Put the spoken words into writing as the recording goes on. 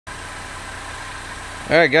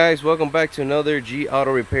Alright guys, welcome back to another G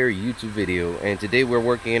Auto Repair YouTube video, and today we're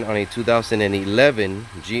working on a 2011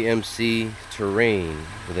 GMC Terrain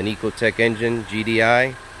with an Ecotec engine,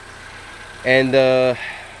 GDI. And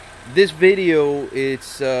this video,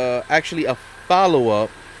 it's actually a follow-up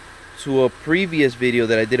to a previous video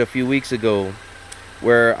that I did a few weeks ago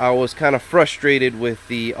where I was kind of frustrated with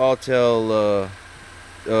the Autel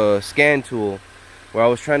scan tool, where I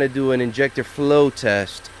was trying to do an injector flow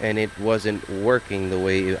test and it wasn't working the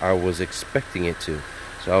way I was expecting it to.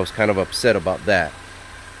 So I was kind of upset about that.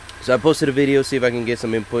 So I posted a video, see if I can get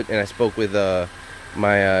some input, and I spoke with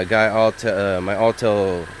my guy, my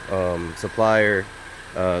Autel supplier,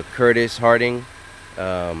 Curtis Harding,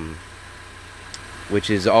 which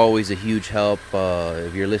is always a huge help.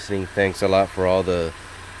 If you're listening, thanks a lot for all the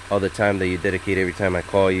time that you dedicate every time I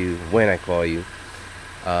call you, when I call you.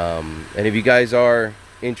 And if you guys are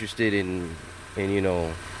interested in you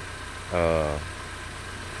know,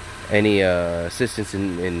 any assistance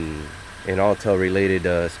in Autel related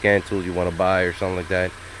scan tools you want to buy or something like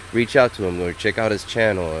that, reach out to him or check out his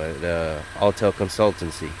channel at Autel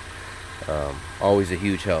Consultancy. Always a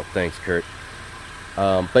huge help. Thanks, Kurt.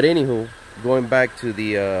 But anywho, going back to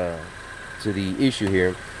the issue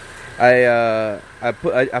here, I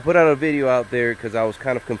put out a video out there because I was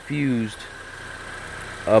kind of confused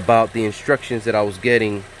about the instructions that I was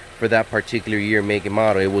getting for that particular year, make and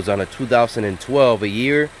model. It was on a 2012, a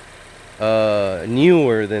year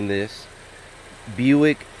newer than this,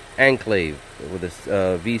 Buick Enclave with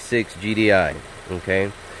a V6 GDI.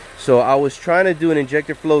 Okay, so I was trying to do an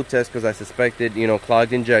injector flow test because I suspected, you know,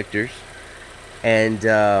 clogged injectors, and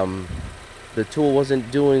the tool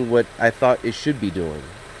wasn't doing what I thought it should be doing,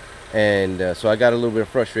 and so I got a little bit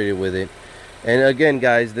frustrated with it. And again,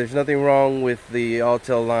 guys, there's nothing wrong with the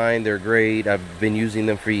Autel line. They're great. I've been using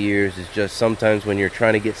them for years. It's just sometimes when you're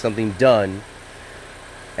trying to get something done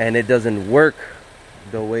and it doesn't work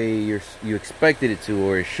the way you expected it to,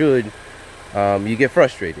 or it should, you get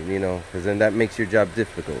frustrated, you know, because then that makes your job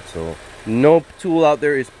difficult. So no tool out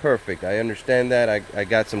there is perfect. I understand that. I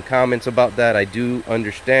got some comments about that. I do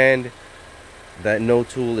understand that no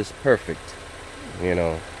tool is perfect. You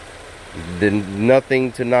know, then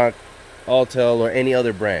nothing to knock Autel or any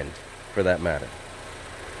other brand for that matter.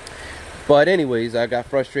 But anyways, I got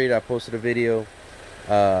frustrated. I posted a video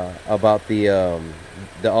about the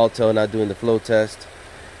Autel not doing the flow test,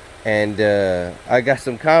 and I got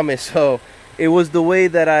some comments. So it was the way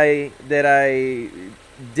that I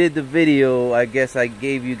did the video. I guess I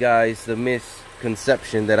gave you guys the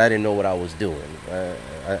misconception that I didn't know what I was doing.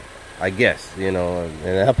 I guess, you know,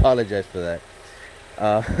 and I apologize for that.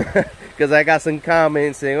 Because I got some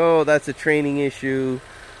comments saying, oh, that's a training issue,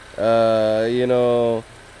 you know,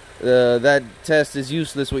 that test is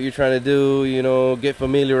useless, what you're trying to do, you know, get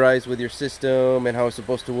familiarized with your system and how it's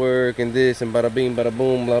supposed to work, and this, and bada bing, bada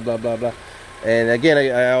boom, blah, blah, blah, blah. And again,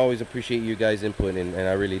 I always appreciate you guys' input, and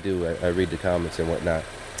I really do. I read the comments and whatnot,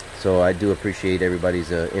 so I do appreciate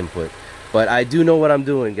everybody's input. But I do know what I'm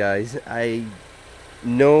doing, guys. I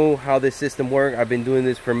know how this system works. I've been doing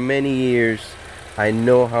this for many years. I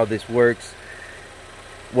know how this works.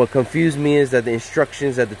 What confused me is that the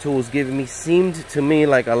instructions that the tool was giving me seemed to me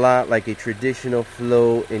like a lot like a traditional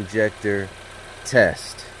flow injector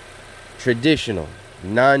test. Traditional,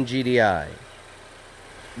 non-GDI.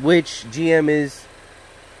 Which GM is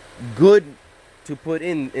good to put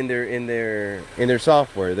in their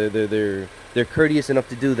software. They're courteous enough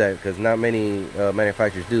to do that, because not many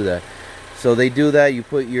manufacturers do that. So they do that. You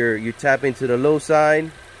tap into the low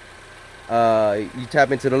side.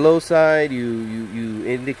 You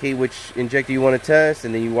indicate which injector you want to test,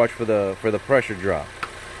 and then you watch for the pressure drop.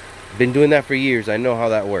 Been doing that for years. I know how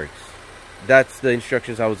that works. That's the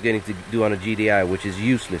instructions I was getting to do on a GDI, which is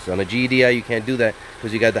useless. On a GDI you can't do that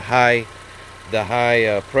because you got the high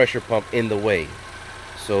pressure pump in the way.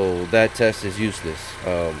 So that test is useless.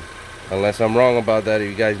 Unless I'm wrong about that. If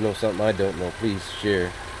you guys know something I don't know, please share.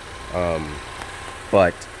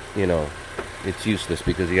 But you know, it's useless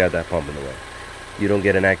because you got that pump in the way. You don't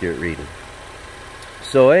get an accurate reading.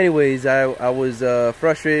 So anyways, I was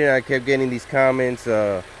frustrated. I kept getting these comments,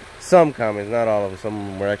 some comments, not all of them. Some of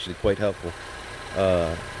them were actually quite helpful,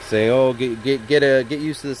 saying, oh, get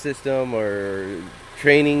used to the system, or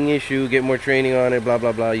training issue, get more training on it, blah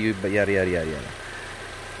blah blah, but yada yada yada yada.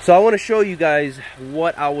 So I want to show you guys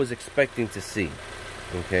what I was expecting to see.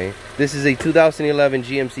 Okay, this is a 2011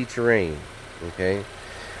 GMC Terrain. Okay,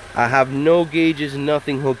 I have no gauges,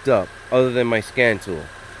 nothing hooked up other than my scan tool.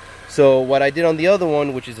 So what I did on the other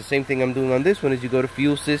one, which is the same thing I'm doing on this one, is you go to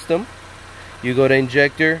fuel system, you go to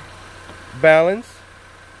injector balance,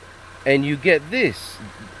 and you get this.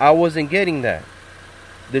 I wasn't getting that.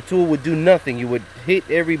 the tool would do nothing. You would hit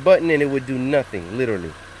every button and it would do nothing,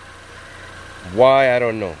 literally. Why? I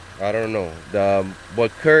don't know. I don't know.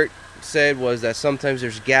 What Kurt said was that sometimes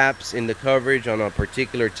there's gaps in the coverage on a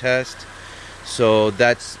particular test. So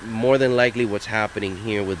that's more than likely what's happening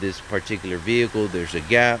here with this particular vehicle. There's a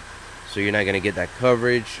gap, so you're not going to get that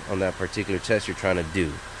coverage on that particular test you're trying to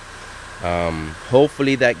do.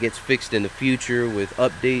 Hopefully that gets fixed in the future with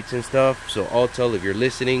updates and stuff. So Autel, if you're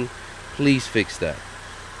listening, please fix that.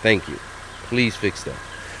 Thank you. Please fix that.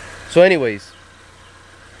 So anyways,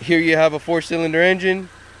 here you have a 4-cylinder engine.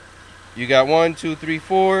 You got 1, 2, 3,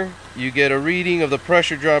 4. You get a reading of the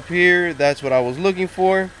pressure drop here. That's what I was looking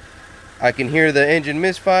for. I can hear the engine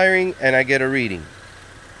misfiring and I get a reading.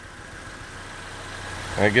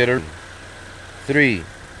 I get a 3.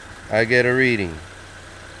 I get a reading.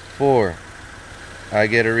 4. I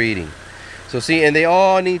get a reading. So see, and they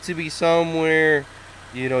all need to be somewhere,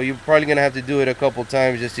 you know, you're probably gonna have to do it a couple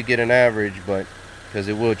times just to get an average, but because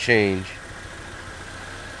it will change.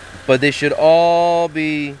 But they should all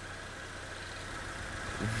be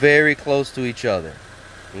very close to each other.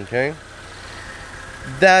 Okay,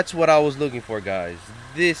 that's what I was looking for, guys.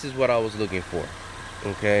 This is what I was looking for.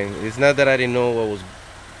 Okay, it's not that I didn't know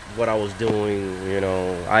what I was doing. You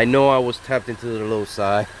know I was tapped into the low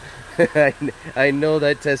side. I know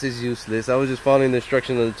that test is useless. I was just following the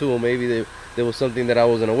instructions of the tool. Maybe there was something that I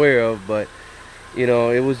wasn't aware of, but you know,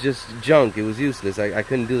 it was just junk. It was useless. I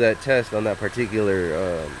couldn't do that test on that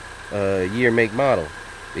particular year, make, model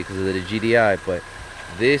because of the GDI. But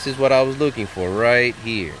this is what I was looking for right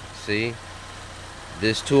here. See,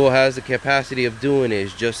 this tool has the capacity of doing it.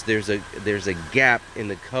 It's just there's a gap in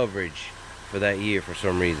the coverage for that year for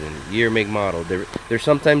some reason. Year, make, model. They're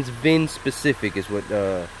sometimes VIN specific is what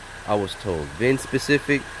I was told. VIN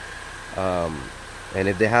specific. And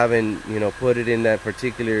if they haven't, you know, put it in that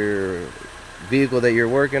particular vehicle that you're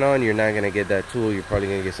working on, you're not gonna get that tool. You're probably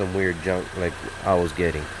gonna get some weird junk like I was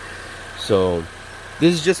getting. So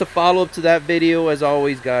this is just a follow-up to that video. As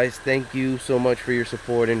always, guys, thank you so much for your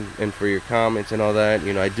support and for your comments and all that.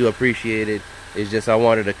 You know, I do appreciate it. It's just I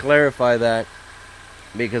wanted to clarify that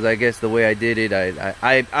because I guess the way I did it, I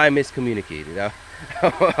miscommunicated.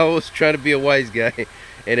 I was trying to be a wise guy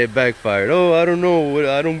and it backfired. Oh, I don't know,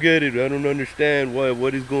 I don't get it, I don't understand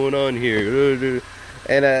what is going on here.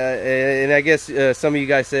 And I guess some of you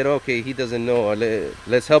guys said, okay, he doesn't know,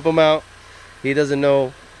 let's help him out. He doesn't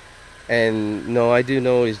know. And no, I do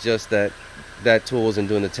know. It's just that that tool wasn't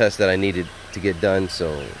doing the test that I needed to get done.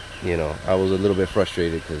 So, you know, I was a little bit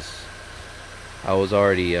frustrated because I was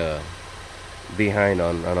already behind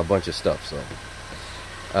on a bunch of stuff. So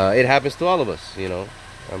it happens to all of us, you know.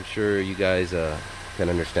 I'm sure you guys can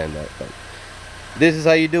understand that. But this is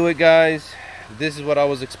how you do it, guys. This is what I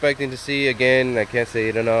was expecting to see. Again, I can't say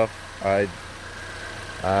it enough. I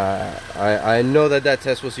know that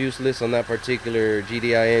test was useless on that particular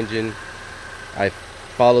GDI engine. I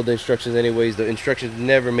followed the instructions anyways. The instructions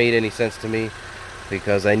never made any sense to me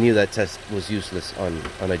because I knew that test was useless on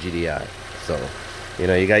a GDI. So, you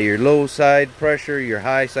know, you got your low side pressure, your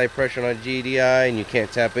high side pressure on a GDI, and you can't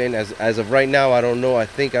tap in. As of right now, I don't know. I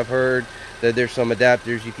think I've heard that there's some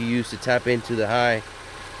adapters you can use to tap into the high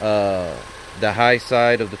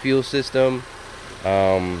side of the fuel system.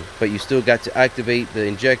 But you still got to activate the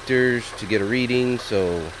injectors to get a reading.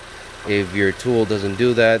 So if your tool doesn't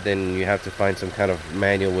do that, then you have to find some kind of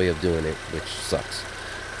manual way of doing it, which sucks.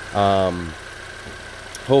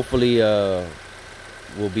 Hopefully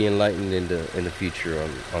we'll be enlightened in the future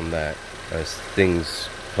on that as things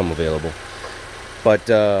come available. But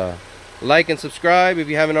like and subscribe if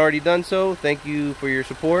you haven't already done so. Thank you for your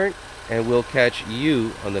support, and we'll catch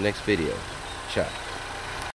you on the next video. Ciao.